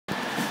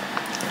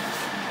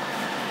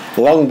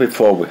Long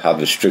before we had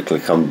the Strictly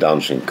Come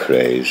Dancing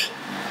craze,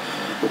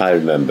 I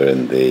remember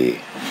in the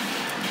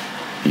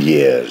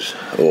years,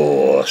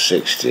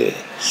 60,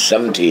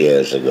 70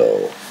 years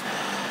ago,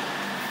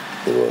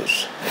 there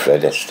was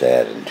Fred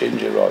Astaire and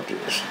Ginger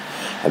Rogers,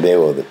 and they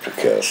were the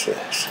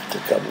precursors to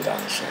Come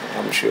Dancing,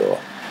 I'm sure.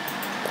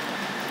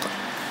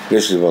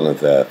 This is one of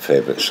their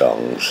favourite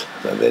songs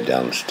that they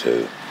dance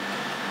to.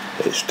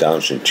 It's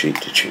Dancing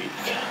Cheek to Cheek.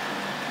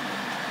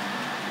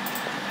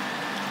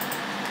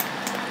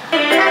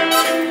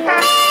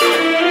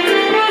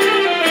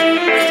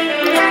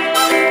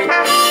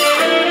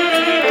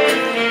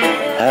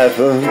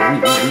 Heaven,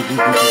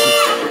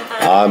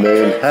 I'm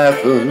in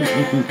heaven,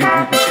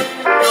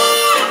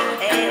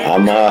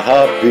 and my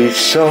heart beats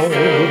so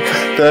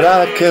that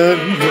I can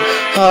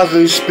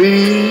hardly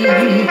speak,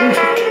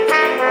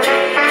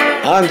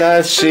 and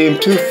I seem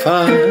to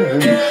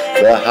find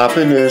the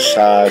happiness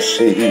I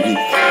seek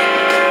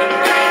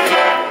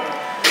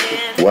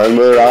when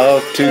we're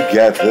out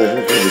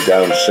together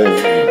dancing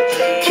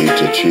cheek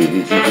to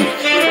cheek.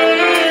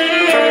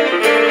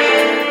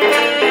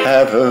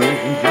 Heaven,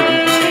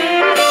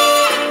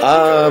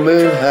 I'm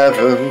in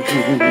heaven,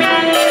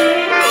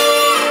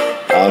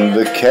 and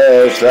the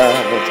cares that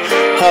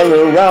hung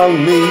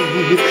around me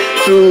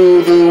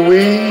through the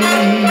week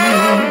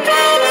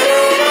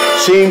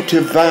seem to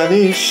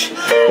vanish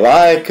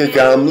like a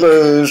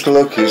gambler's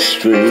lucky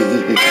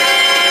streak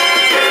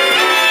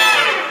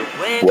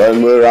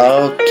when we're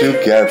out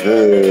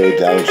together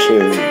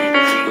dancing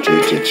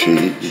cheek to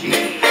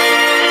cheek.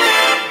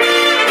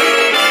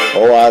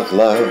 Oh, I'd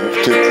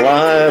love to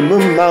climb a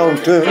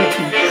mountain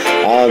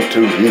and to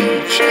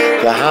reach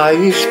the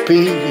highest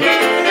peak,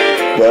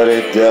 but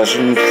it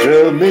doesn't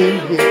thrill me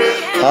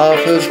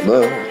half as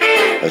much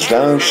as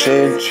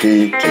dancing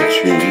cheek to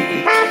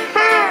cheek.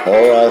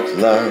 Oh, I'd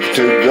love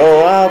to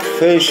go out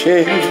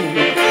fishing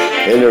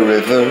in a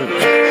river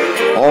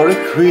or a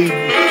creek,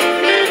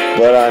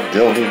 but I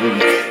don't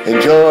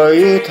enjoy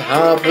it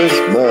half as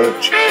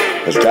much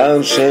as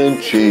dancing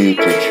cheek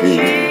to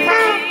cheek.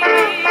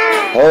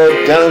 Oh,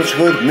 dance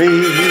with me,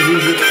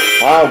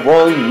 I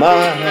want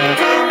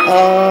my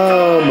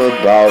arm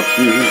about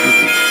you.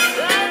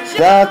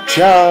 That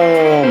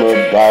charm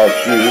about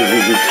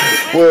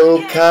you will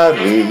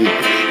carry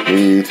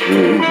me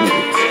through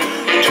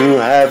to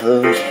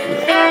heaven.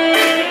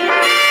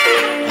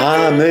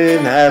 I'm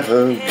in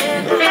heaven,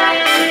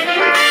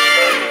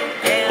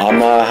 and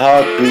my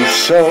heart beats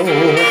so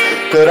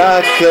that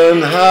I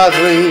can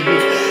hardly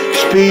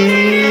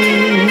speak,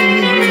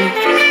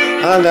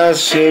 and I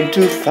seem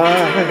to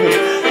find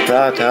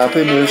that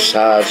happiness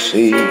I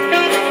seek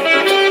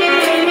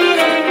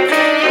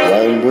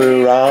when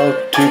we're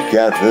out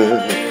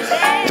together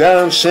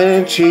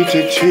dancing cheek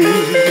to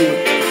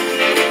cheek.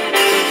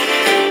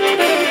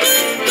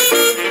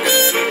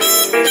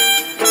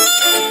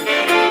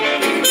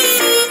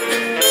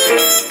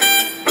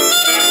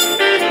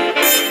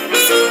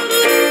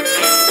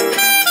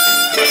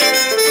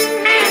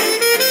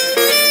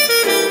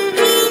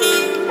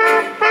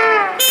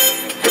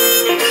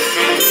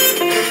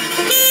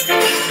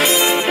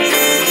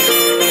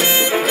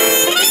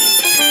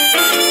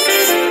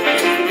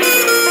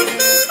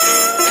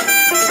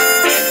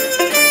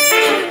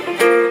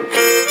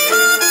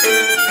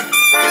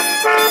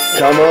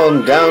 Come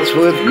on, dance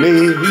with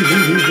me,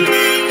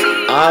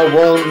 I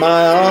want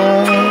my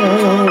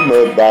arm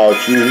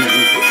about you.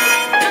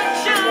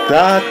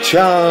 That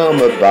charm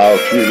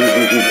about you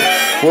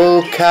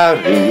will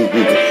carry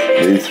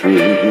me through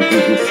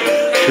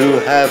to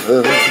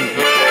heaven.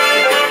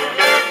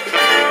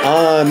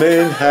 I'm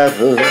in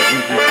heaven,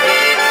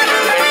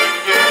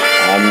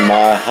 and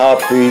my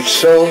heart beats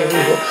so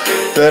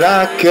that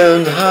I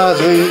can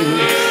hardly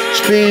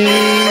speak,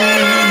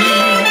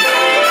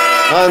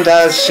 and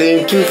I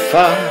seem to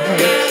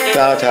find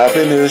that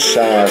happiness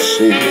I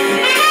see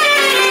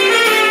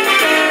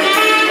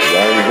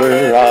when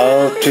we're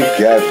out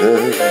together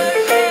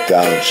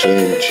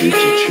dancing cheek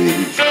to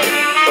cheek.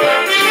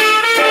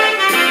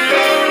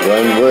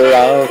 When we're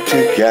out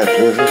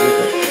together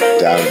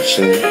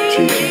dancing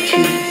cheek to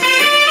cheek.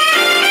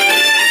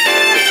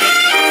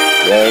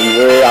 When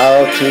we're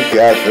out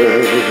together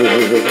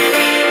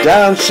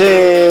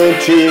dancing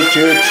cheek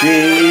to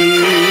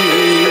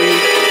cheek.